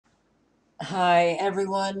Hi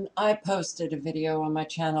everyone, I posted a video on my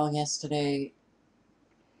channel yesterday.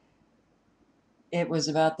 It was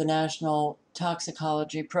about the National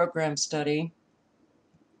Toxicology Program study.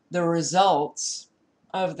 The results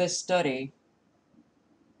of this study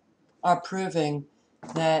are proving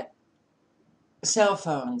that cell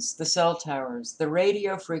phones, the cell towers, the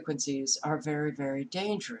radio frequencies are very, very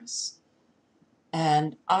dangerous.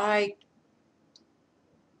 And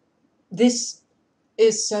this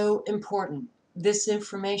is so important. This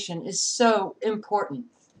information is so important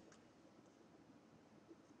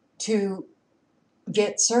to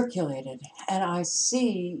get circulated. And I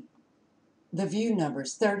see the view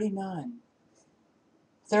numbers 39.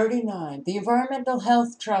 39. The Environmental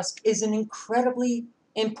Health Trust is an incredibly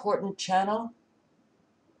important channel.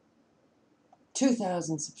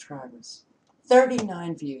 2,000 subscribers.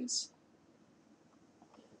 39 views.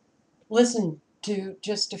 Listen to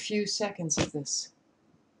just a few seconds of this.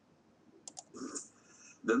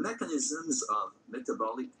 The mechanisms of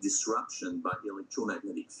metabolic disruption by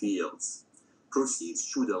electromagnetic fields proceeds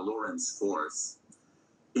through the Lorentz force,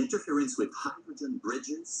 interference with hydrogen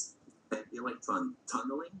bridges and electron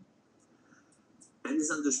tunneling, and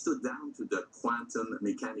is understood down to the quantum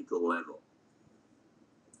mechanical level.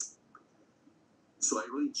 So I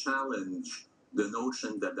really challenge the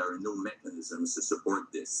notion that there are no mechanisms to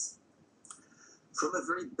support this. From a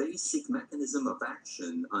very basic mechanism of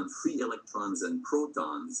action on free electrons and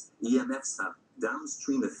protons, EMFs have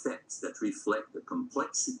downstream effects that reflect the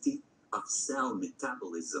complexity of cell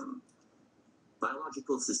metabolism.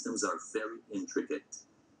 Biological systems are very intricate,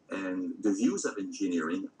 and the views of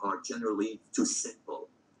engineering are generally too simple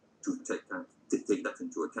to take that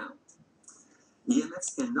into account.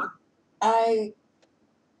 EMFs cannot... I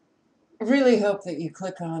really hope that you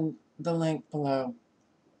click on the link below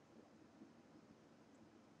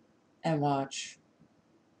and watch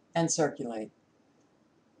and circulate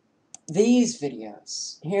these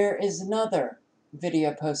videos. Here is another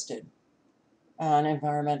video posted on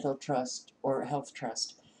Environmental Trust or Health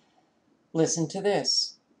Trust. Listen to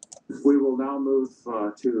this. We will now move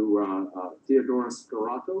to Theodora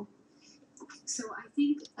Scarato. So I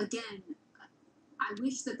think, again, I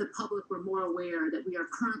wish that the public were more aware that we are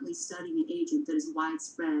currently studying an agent that is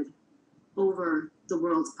widespread over the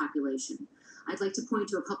world's population. I'd like to point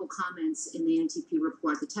to a couple comments in the NTP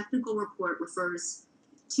report. The technical report refers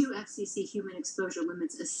to FCC human exposure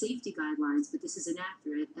limits as safety guidelines, but this is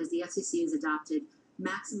inaccurate as the FCC has adopted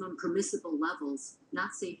maximum permissible levels,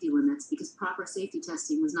 not safety limits, because proper safety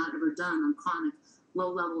testing was not ever done on chronic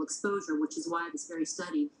low-level exposure, which is why this very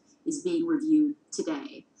study is being reviewed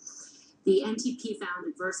today. The NTP found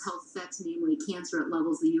adverse health effects, namely cancer at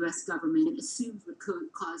levels the U.S. government assumes would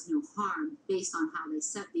cause no harm based on how they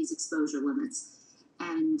set these exposure limits.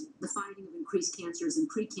 And the finding of increased cancers and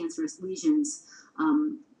precancerous lesions,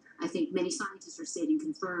 I think many scientists are stating,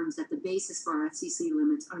 confirms that the basis for our FCC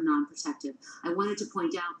limits are non-protective. I wanted to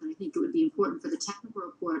point out that I think it would be important for the technical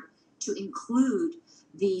report to include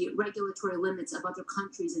the regulatory limits of other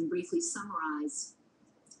countries and briefly summarize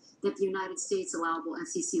that the United States allowable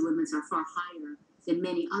FCC limits are far higher than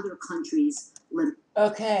many other countries' limits.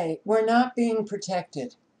 Okay, we're not being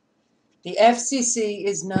protected. The FCC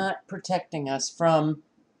is not protecting us from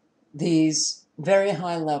these very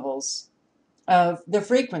high levels of the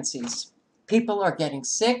frequencies. People are getting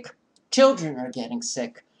sick. Children are getting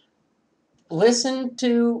sick. Listen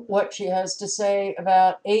to what she has to say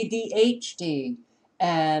about ADHD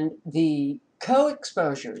and the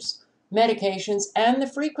co-exposures, medications, and the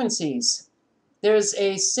frequencies. There's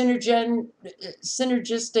a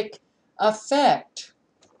synergistic effect.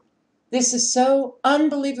 This is so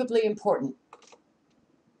unbelievably important.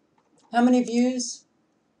 How many views?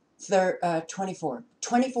 24.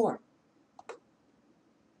 24.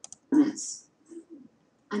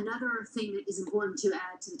 Another thing that is important to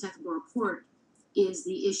add to the technical report is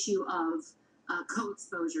the issue of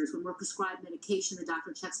co-exposures. When we're prescribed medication, the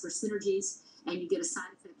doctor checks for synergies, and you get a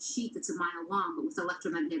side effect sheet that's a mile long, but with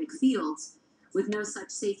electromagnetic fields, with no such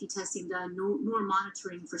safety testing done, nor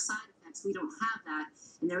monitoring for side effects. We don't have that,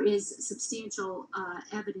 and there is substantial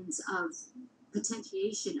evidence of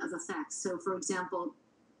potentiation of effects. So, for example,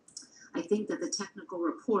 I think that the technical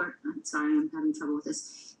report, I'm sorry, I'm having trouble with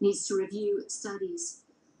this, needs to review studies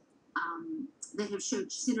that have showed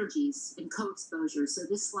synergies and co-exposure. So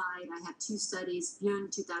this slide, I have two studies, Bjorn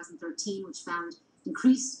 2013, which found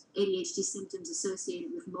increased ADHD symptoms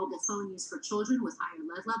associated with mobile phone use for children with higher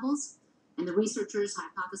lead levels. And the researchers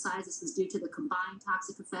hypothesized this was due to the combined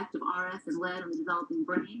toxic effect of RF and lead on the developing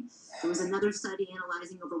brain. There was another study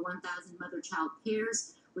analyzing over 1,000 mother-child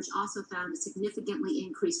pairs, which also found a significantly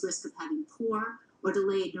increased risk of having poor or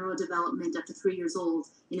delayed neurodevelopment up to 3 years old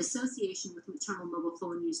in association with maternal mobile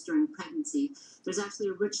phone use during pregnancy. There's actually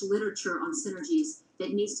a rich literature on synergies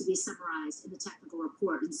that needs to be summarized in the technical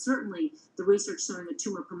report, and certainly the research showing a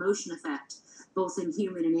tumor promotion effect, both in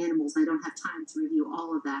human and animals. I don't have time to review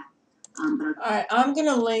all of that. All right, I'm going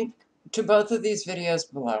to link to both of these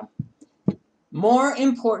videos below. More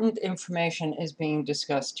important information is being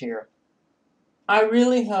discussed here. I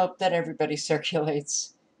really hope that everybody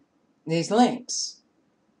circulates these links.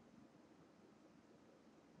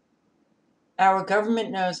 Our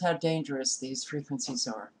government knows how dangerous these frequencies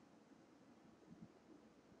are.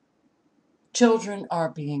 Children are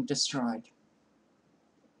being destroyed.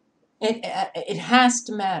 It has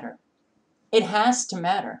to matter. It has to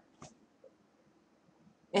matter.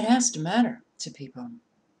 It has to matter to people.